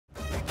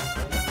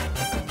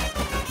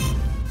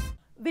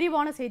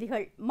விரிவான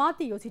செய்திகள்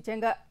மாத்தி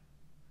யோசிச்சேங்க.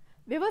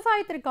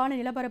 விவசாயத்திற்கான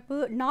நிலப்பரப்பு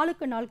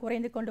நாளுக்கு நாள்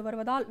குறைந்து கொண்டு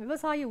வருவதால்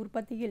விவசாய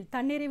உற்பத்தியில்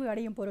தன்னிறைவு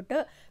அடையும் பொருட்டு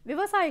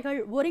விவசாயிகள்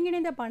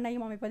ஒருங்கிணைந்த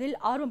பண்ணையம் அமைப்பதில்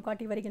ஆர்வம்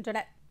காட்டி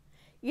வருகின்றனர்.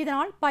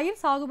 இதனால்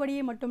பயிர்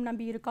சாகுபடியை மட்டும்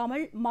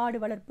நம்பியிருக்காமல் மாடு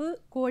வளர்ப்பு,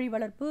 கோழி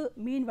வளர்ப்பு,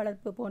 மீன்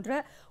வளர்ப்பு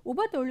போன்ற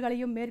உப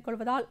தொழில்களையும்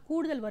மேற்கொள்வதால்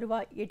கூடுதல்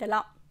வருவாய்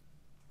ஈட்டலாம்.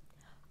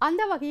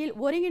 அந்த வகையில்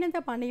ஒருங்கிணைந்த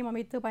பண்ணையம்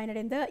அமைத்து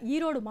பயனடைந்த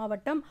ஈரோடு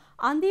மாவட்டம்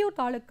அந்தியூர்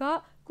தாலுக்கா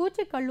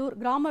கூச்சிக்கல்லூர்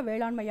கிராம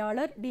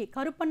வேளாண்மையாளர் டி.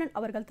 கருப்பண்ணன்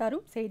அவர்கள்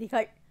தரும்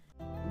செய்திகள்.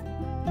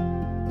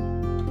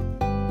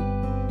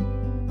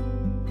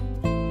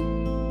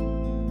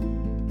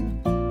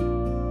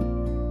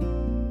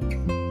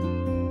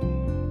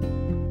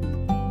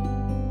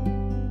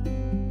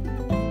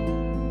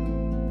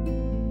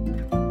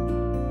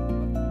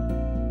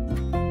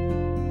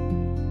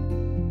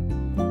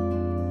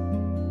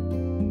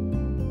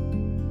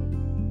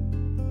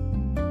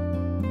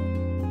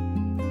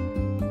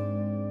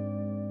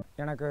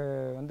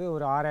 எனக்கு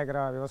ஒரு 6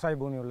 ஏக்கரா விவசாய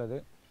பூமி உள்ளது.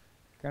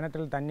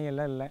 கிணற்றில் தண்ணி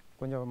எல்லாம் இல்லை,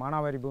 கொஞ்சம்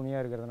மானாவாரி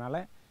பூமியாக இருக்கிறதுனால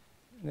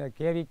இந்த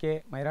கேவிகே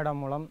மயிராடம்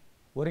மூலம்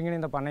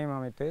ஒருங்கிணைந்த பண்ணையம்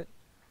அமைத்து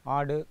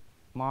ஆடு,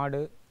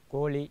 மாடு,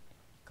 கோழி,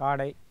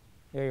 காடை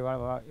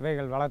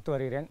இவைகள் வளர்த்து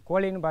வருகிறேன்.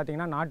 கோழின்னு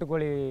பார்த்திங்கன்னா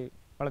நாட்டுக்கோழி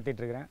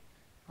வளர்த்திட்ருக்கிறேன்.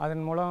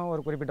 அதன் மூலம்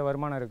ஒரு குறிப்பிட்ட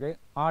வருமானம் இருக்குது.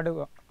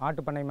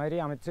 ஆட்டு பண்ணை மாதிரி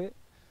அமைச்சு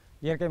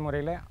இயற்கை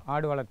முறையில்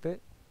ஆடு வளர்த்து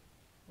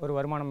ஒரு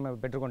வருமானம்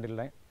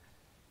பெற்றுக்கொண்டுள்ளேன்.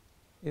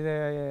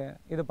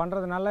 இது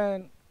பண்ணுறதுனால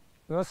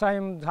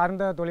விவசாயம்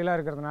சார்ந்த தொழிலாக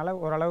இருக்கிறதுனால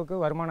ஓரளவுக்கு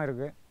வருமானம்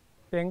இருக்குது.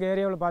 இப்போ எங்கள்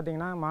ஏரியாவில்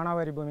பார்த்திங்கன்னா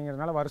மானாவாரி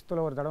பூமிங்கிறதுனால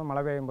வருஷத்தில் ஒரு தடவை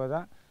மழை பெய்யும் போது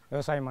தான்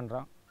விவசாயம்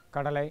பண்ணுறோம்.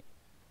 கடலை,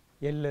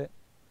 எள்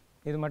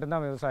இது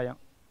மட்டும்தான் விவசாயம்.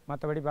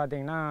 மற்றபடி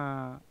பார்த்திங்கன்னா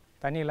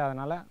தண்ணி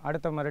இல்லாதனால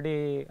அடுத்து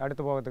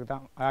போகிறதுக்கு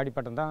தான்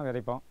ஆடிப்பட்டம் தான்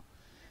விதைப்போம்.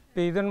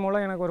 இப்போ இதன்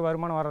மூலம் எனக்கு ஒரு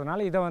வருமானம்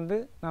வர்றதுனால இதை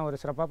நான்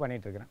ஒரு சிறப்பாக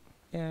பண்ணிகிட்ருக்கிறேன்.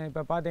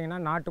 இப்போ பார்த்திங்கன்னா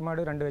நாட்டு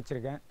மாடு 2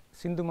 வச்சுருக்கேன்.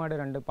 சிந்து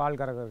மாடு 2 பால்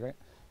கறக்குறது.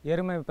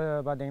 எருமை இப்போ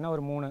பார்த்திங்கன்னா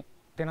ஒரு 3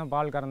 தினம்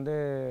பால் கறந்து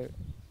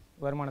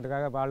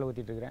வருமானத்துக்காக பால்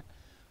ஊற்றிட்டுருக்கிறேன்.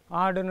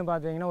 ஆடுன்னு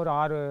பார்த்தீங்கன்னா ஒரு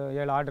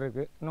 6-7 ஆடு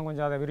இருக்குது. இன்னும்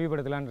கொஞ்சம் அதை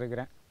விரிவுபடுத்தலான்னு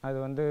இருக்கிறேன். அது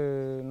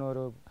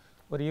இன்னொரு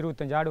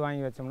 25 ஆடு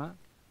வாங்கி வச்சோம்னா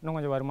இன்னும்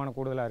கொஞ்சம் வருமானம்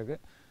கூடுதலாக இருக்குது.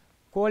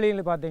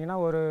 கோழின்னு பார்த்தீங்கன்னா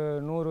ஒரு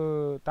 100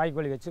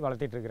 தாய்க்கோழி வச்சு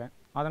வளர்த்திட்ருக்கிறேன்.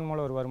 அதன்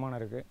மூலம் ஒரு வருமானம்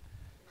இருக்குது.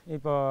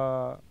 இப்போ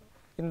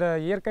இந்த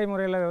இயற்கை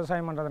முறையில்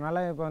விவசாயம்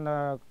பண்ணுறதுனால இப்போ இந்த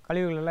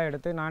கழிவுகளெல்லாம்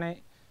எடுத்து நானே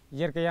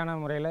இயற்கையான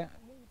முறையில்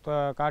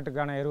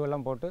காட்டுக்கான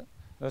எருவெல்லாம் போட்டு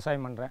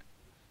விவசாயம் பண்ணுறேன்.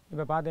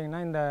 இப்போ பார்த்திங்கன்னா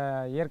இந்த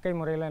இயற்கை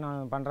முறையில்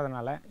நான்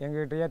பண்ணுறதுனால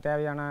எங்கள்கிட்டயே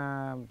தேவையான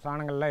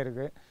சாணங்கள்லாம்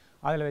இருக்குது.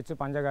 அதில் வச்சு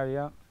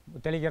பஞ்சகாவியம்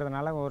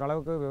தெளிக்கிறதுனால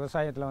ஓரளவுக்கு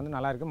விவசாயத்தில்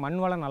நல்லாயிருக்கு. மண்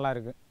வளம்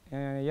நல்லாயிருக்கு.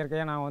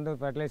 இயற்கையாக நான்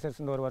ஃபர்டிலைசர்ஸ்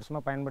இந்த ஒரு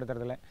வருஷமாக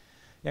பயன்படுத்துறதில்ல.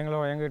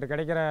 எங்கள்கிட்ட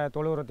கிடைக்கிற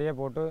தொழு உரத்தையே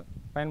போட்டு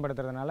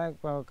பயன்படுத்துறதுனால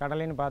இப்போ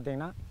கடலைன்னு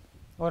பார்த்திங்கன்னா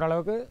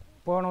ஓரளவுக்கு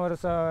போன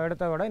வருஷம்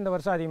எடுத்த விட இந்த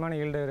வருஷம்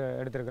அதிகமான ஈல்டு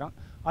எடுத்துருக்குறோம்.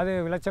 அது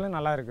விளைச்சலும்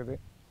நல்லா இருக்குது.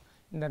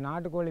 இந்த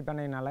நாட்டுக்கோழி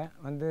பண்ணையினால்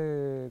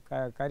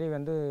கறி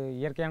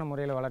இயற்கையான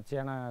முறையில்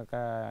வளர்ச்சியான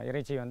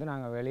இறைச்சி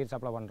நாங்கள் வெளியே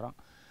சப்ளை பண்ணுறோம்.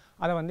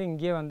 அதை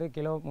இங்கேயே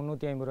கிலோ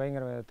 350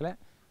 ரூபாய்ங்கிற விதத்தில்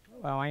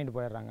வாங்கிட்டு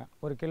போயிடுறாங்க.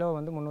 ஒரு கிலோ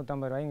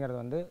 350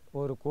 ரூபாய்ங்கிறது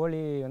ஒரு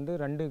கோழி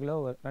 2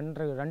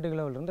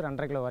 கிலோவிலேருந்து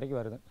 2.5 கிலோ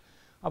வரைக்கும் வருது.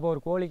 அப்போ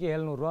ஒரு கோழிக்கு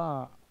 700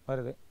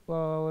 வருது.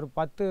 ஒரு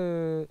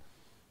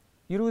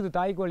 20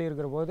 தாய்க்கோழி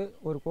இருக்கிற போது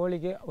ஒரு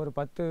கோழிக்கு ஒரு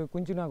 10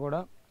 குஞ்சுனா கூட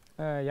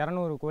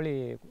 200 கோழி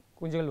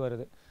குஞ்சுகள்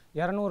வருது.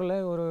 200ல்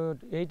ஒரு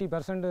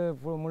 80%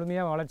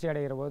 முழுமையாக வளர்ச்சி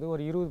அடைகிற போது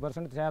ஒரு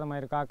 20%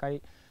 சேதமாயிரு. காக்காய்,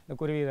 இந்த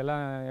குருவி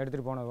இதெல்லாம்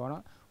எடுத்துகிட்டு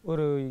போனால்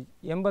ஒரு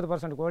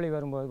 80% கோழி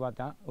வரும்போது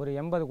பார்த்தா ஒரு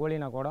 80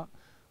 கோழினா கூட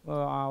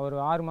ஒரு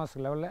 6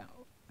 மாதத்துக்கு லெவலில்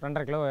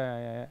 2.5 கிலோ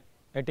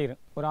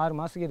எட்டிடும். ஒரு 6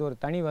 மாதத்துக்கு இது ஒரு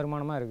தனி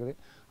வருமானமாக இருக்குது.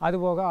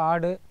 அதுபோக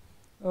ஆடு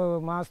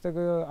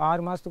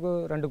 6 மாதத்துக்கு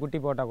 2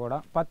 குட்டி போட்டால் கூட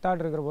 10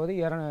 ஆடு இருக்கிற போது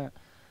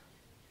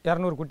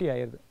 200 குட்டி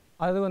ஆயிடுது.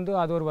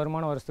 அது ஒரு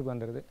வருமானம் வருஷத்துக்கு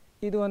வந்துடுது.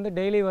 இது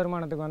டெய்லி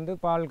வருமானத்துக்கு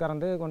பால்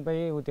கறந்து கொண்டு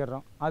போய்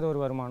ஊற்றிடுறோம். அது ஒரு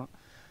வருமானம்.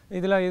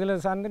 இதில்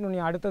சார்ந்து நீ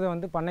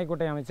அடுத்தது பண்ணை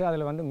குட்டை அமைச்சு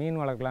அதில் மீன்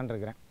வளர்க்கலான்னு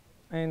இருக்கிறேன்.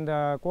 இந்த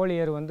கோழி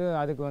எரு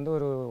அதுக்கு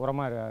ஒரு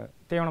உரமாக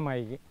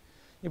தீவனமாகி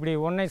இப்படி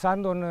ஒன்றை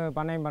சார்ந்து ஒன்று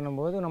பண்ணையம்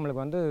பண்ணும்போது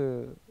நம்மளுக்கு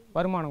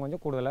வருமானம்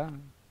கொஞ்சம் கூடுதலாக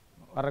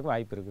வர்றதுக்கு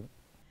வாய்ப்பு இருக்குது.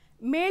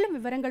 மேலும்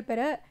விவரங்கள்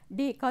பெற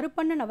டி.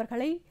 கருப்பண்ணன்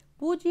அவர்களை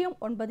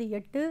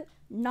 098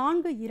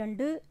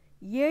 42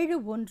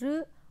 71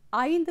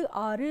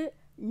 56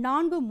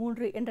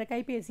 43 என்ற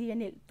கைபேசி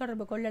எண்ணில்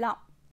தொடர்பு கொள்ளலாம்.